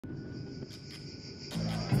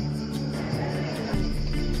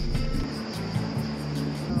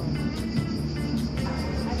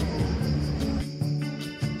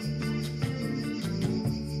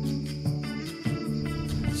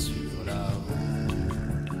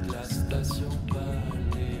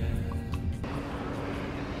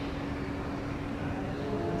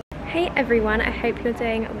Hey everyone, I hope you're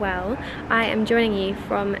doing well. I am joining you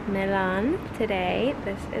from Milan today.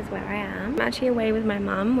 This is where I am. I'm actually away with my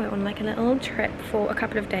mum. We're on like a little trip for a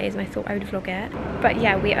couple of days and I thought I would vlog it. But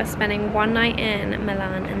yeah, we are spending one night in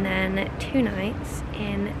Milan and then 2 nights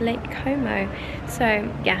in Lake Como. So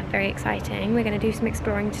yeah, very exciting. We're going to do some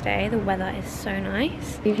exploring today. The weather is so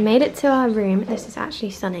nice. We've made it to our room. This is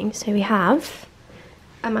actually stunning. So we have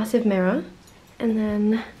a massive mirror and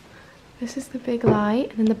then this is the big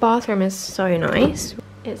light, and then the bathroom is so nice.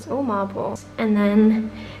 It's all marble. And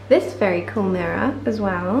then this very cool mirror as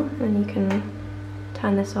well, and you can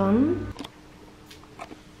turn this on.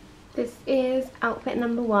 This is outfit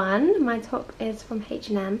number 1. My top is from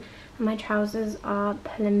H&M, and my trousers are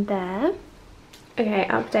Pull&Bear. Okay,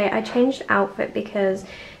 update. I changed outfit because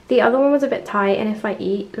the other one was a bit tight, and if I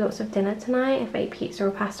eat lots of dinner tonight, if I eat pizza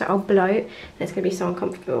or pasta, I'll bloat, and it's going to be so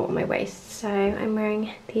uncomfortable on my waist. So I'm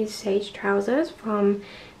wearing these sage trousers from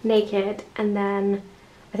Naked, and then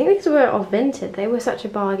I think these were off Vinted. They were such a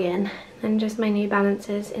bargain, and just my New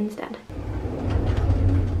Balances instead.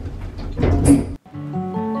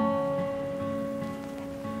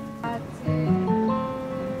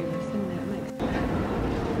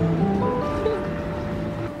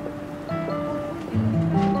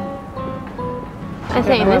 I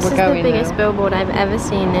think this is the biggest billboard I've ever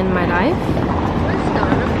seen in my life.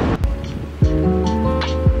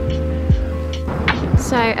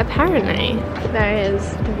 So apparently there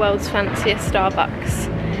is the world's fanciest Starbucks,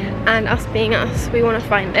 and us being us, we want to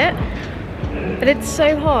find it. But it's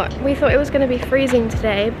so hot. We thought it was going to be freezing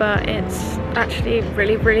today, but it's actually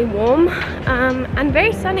really, really warm and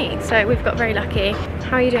very sunny. So we've got very lucky.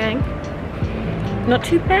 How are you doing? Not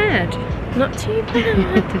too bad. Not too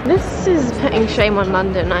bad. This is putting shame on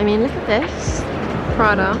London. I mean, look at this.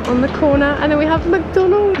 Prada on the corner, and then we have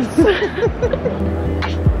McDonald's.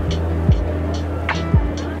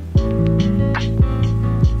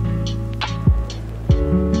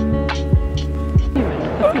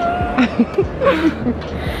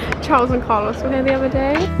 Charles and Carlos were here the other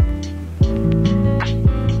day.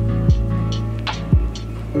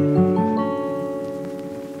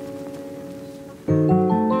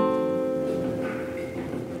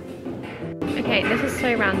 Okay, this is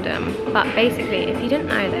so random, but basically, if you didn't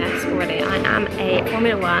know this already, I am a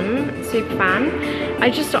Formula 1 super fan. I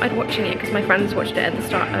just started watching it because my friends watched it at the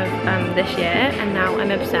start of this year, and now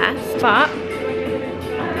I'm obsessed. But,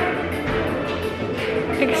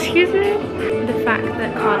 excuse me, the fact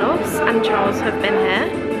that Carlos and Charles have been here,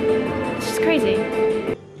 it's just crazy.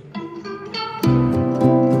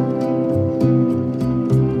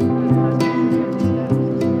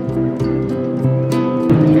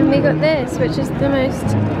 We got this, which is the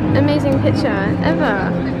most amazing picture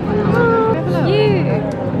ever. Oh, cute!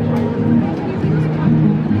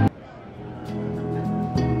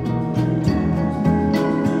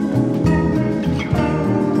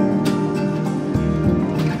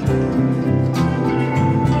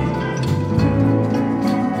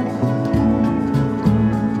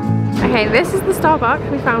 Okay, this is the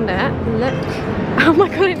Starbucks. We found it. Look. Oh my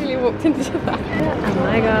god, I nearly walked into that. Oh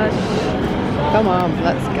my gosh. Come on,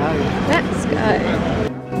 let's go. Let's go.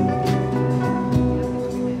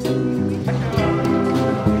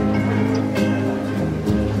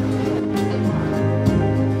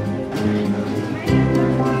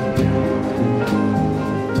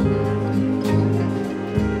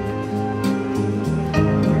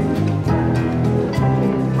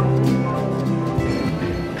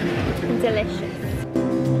 Delicious.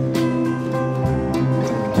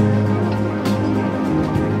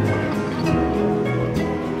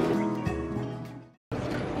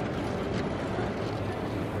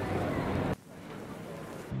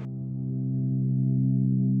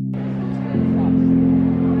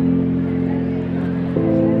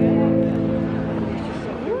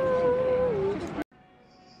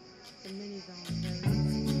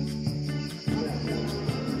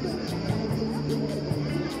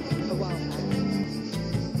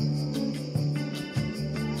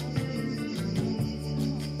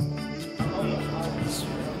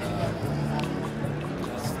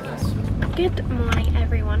 Good morning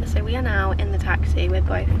everyone, so we are now in the taxi. We're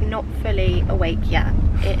both not fully awake yet.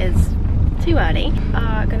 It is too early.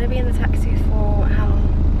 Gonna be in the taxi for how?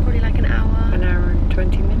 Probably like an hour. An hour and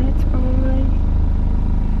 20 minutes probably.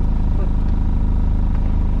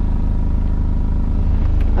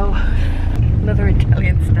 Oh, another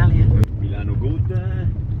Italian stallion. Milano good.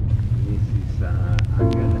 This is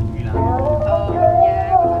Angel Milan. Oh yeah.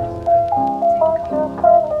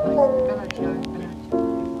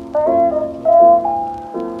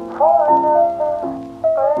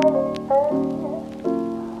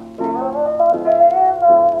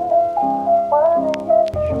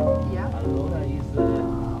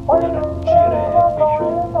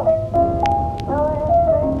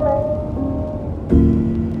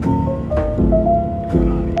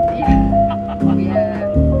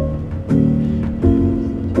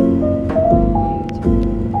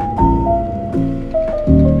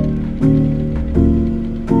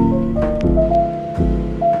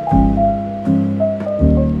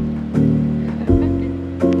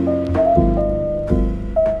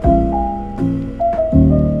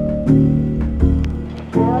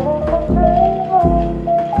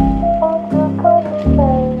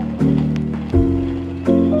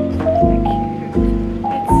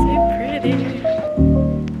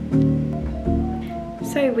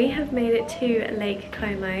 to Lake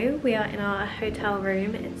Como. We are in our hotel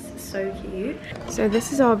room. It's so cute. So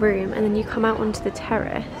this is our room, and then you come out onto the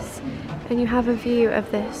terrace and you have a view of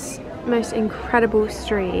this most incredible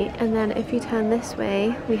street, and then if you turn this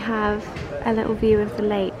way we have a little view of the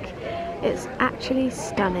lake. It's actually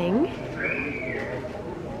stunning.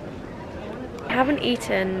 I haven't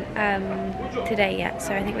eaten today yet,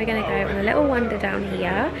 so I think we're gonna go on a little wander down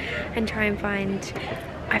here and try and find,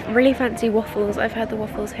 I really fancy waffles. I've heard the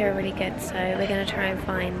waffles here are really good, so we're gonna try and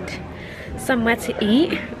find somewhere to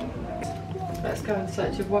eat. Let's go in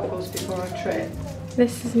search of waffles before our trip.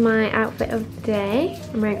 This is my outfit of the day.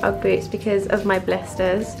 I'm wearing Ugg boots because of my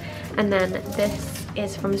blisters, and then this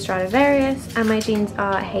is from Stradivarius, and my jeans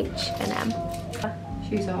are H&M.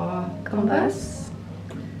 Shoes are Converse.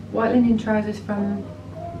 White linen trousers from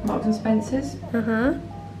Marks & Spencer's.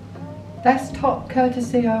 That's top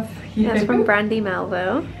courtesy of you. That's from Brandy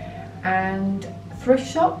Melville. And thrift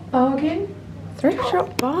shop bargain. Thrift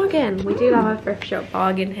shop bargain. We do love a thrift shop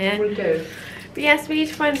bargain here. We do. But yes, we need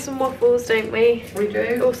to find some waffles, don't we? We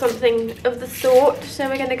do. Or something of the sort. So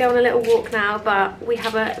we're going to go on a little walk now, but we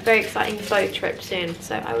have a very exciting boat trip soon.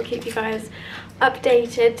 So I will keep you guys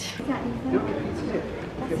updated.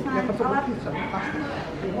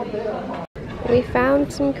 We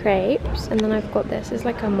found some crepes, and then I've got this. It's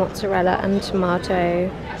like a mozzarella and tomato,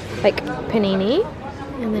 like panini.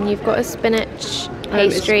 And then you've got a spinach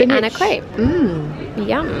pastry and a crepe.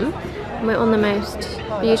 Yum. And we're on the most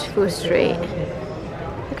beautiful street.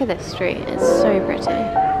 Look at this street, it's so pretty.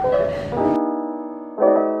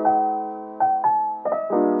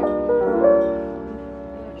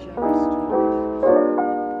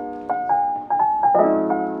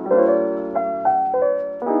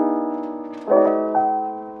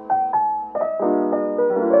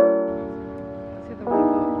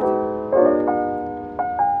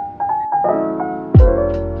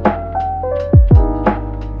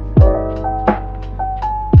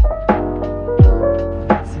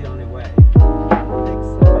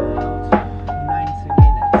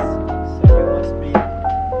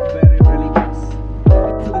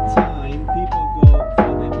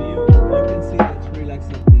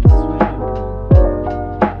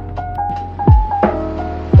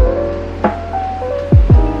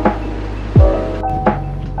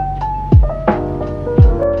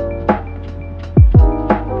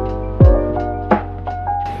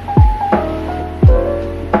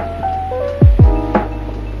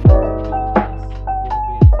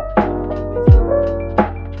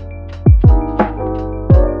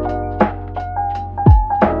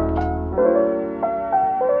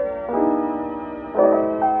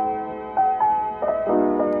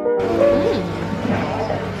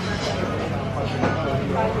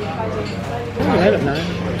 I don't know.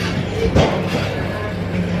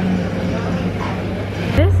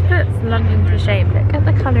 This puts London to shame. Look at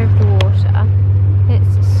the colour of the water.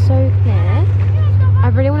 It's so clear. I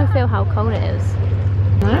really want to feel how cold it is.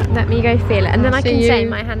 What? Let me go feel it, and then I can See say you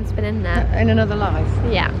my hand's been in there. in another life.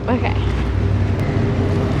 Yeah, okay.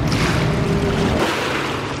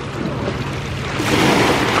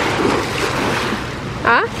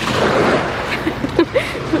 Huh?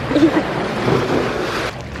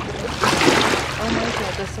 Oh my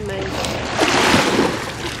god, that's amazing.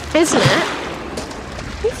 Isn't it?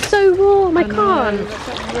 It's so warm, I can't.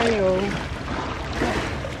 That's real.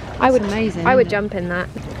 Amazing. I would jump in that.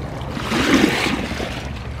 Can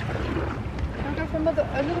I go for a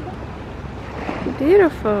little bit?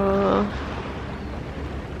 Beautiful.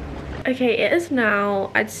 Okay, it is now,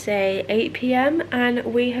 I'd say 8 PM, and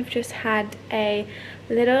we have just had a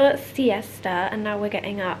little siesta, and now we're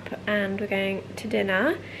getting up and we're going to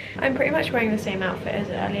dinner. I'm pretty much wearing the same outfit as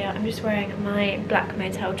earlier. I'm just wearing my black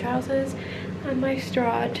motel trousers and my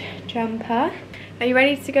Strad jumper. Are you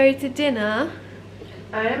ready to go to dinner?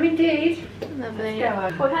 I am indeed. Lovely.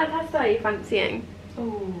 Let's go. What kind of pasta are you fancying?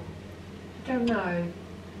 Oh, I don't know.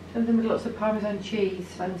 Something with lots of Parmesan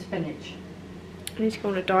cheese and spinach. I need to go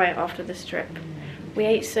on a diet after this trip. We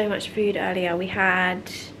ate so much food earlier. We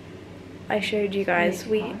had, I showed you guys,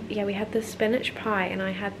 we had the spinach pie, and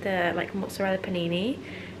I had the like mozzarella panini,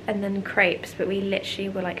 and then crepes, but we literally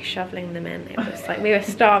were like shoveling them in. It was like we were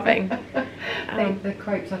starving. The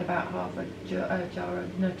crepes had about half a jar of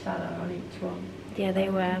Nutella on each one. Yeah, they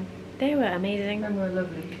were amazing. And were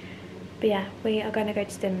lovely. But yeah, we are going to go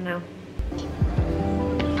to dinner now.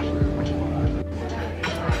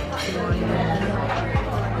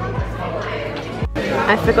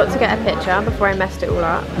 I forgot to get a picture before I messed it all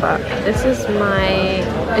up, but this is my,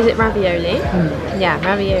 is it ravioli? Yeah,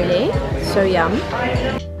 ravioli, so yum.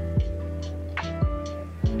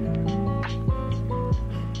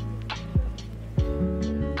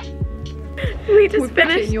 we just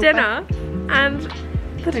finished dinner and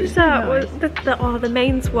the dessert was, the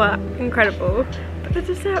mains were incredible, but the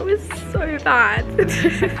dessert was so bad.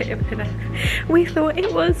 We thought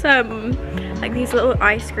it was like these little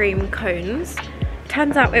ice cream cones.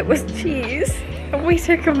 Turns out it was cheese, and we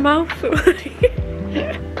took a mouthful.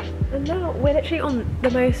 And now we're literally on the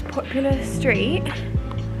most popular street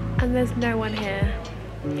and there's no one here.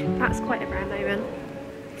 That's quite a rare moment.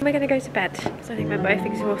 We're gonna go to bed because I think we're both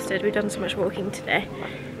exhausted. We've done so much walking today.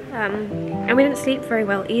 And we didn't sleep very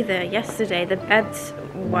well either yesterday. The beds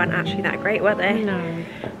weren't actually that great, were they? No.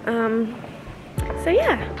 So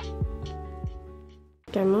yeah.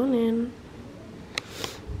 Good morning.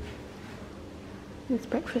 It's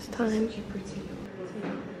breakfast time.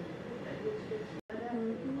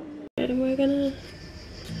 And we're gonna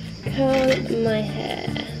curl my hair.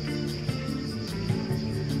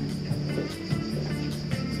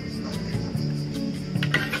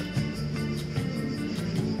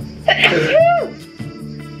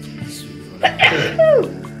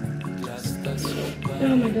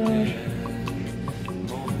 Oh my god.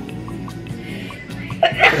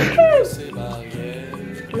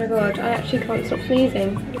 Oh my god, I actually can't stop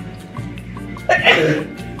sneezing.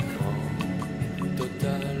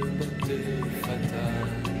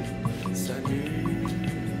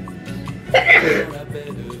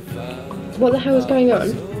 What the hell is going on?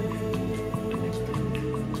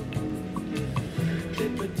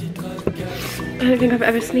 I don't think I've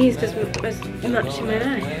ever sneezed as much in my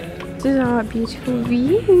life. This is our beautiful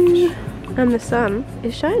view, and the sun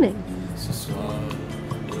is shining.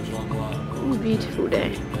 Beautiful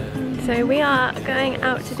day. So we are going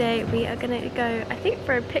out today. We are going to go, I think,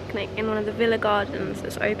 for a picnic in one of the villa gardens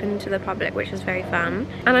that's open to the public, which is very fun.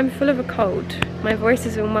 And I'm full of a cold. My voice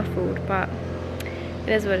is all muffled, but it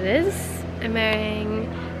is what it is. I'm wearing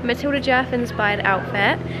a Matilda Jerf inspired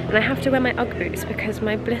outfit, and I have to wear my Ugg boots because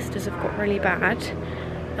my blisters have got really bad.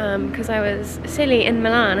 Because I was silly in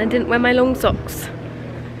Milan and didn't wear my long socks.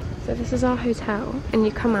 So this is our hotel, and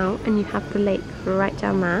you come out and you have the lake right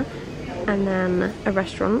down there, and then a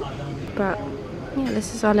restaurant. But yeah,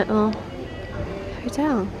 this is our little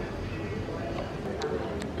hotel.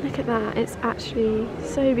 Look at that, it's actually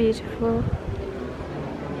so beautiful.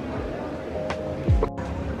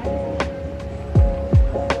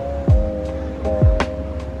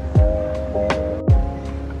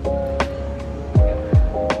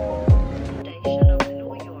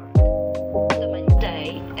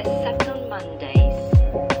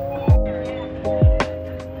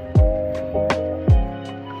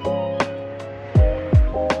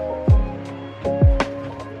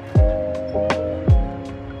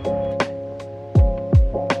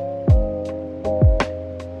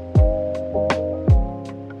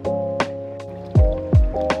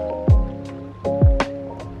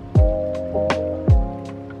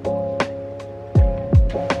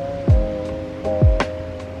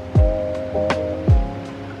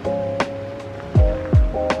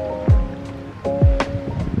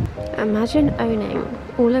 Imagine owning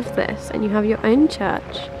all of this and you have your own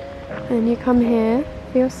church and you come here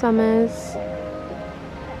for your summers.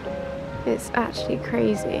 It's actually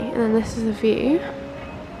crazy. And then this is the view.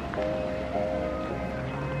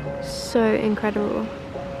 So incredible.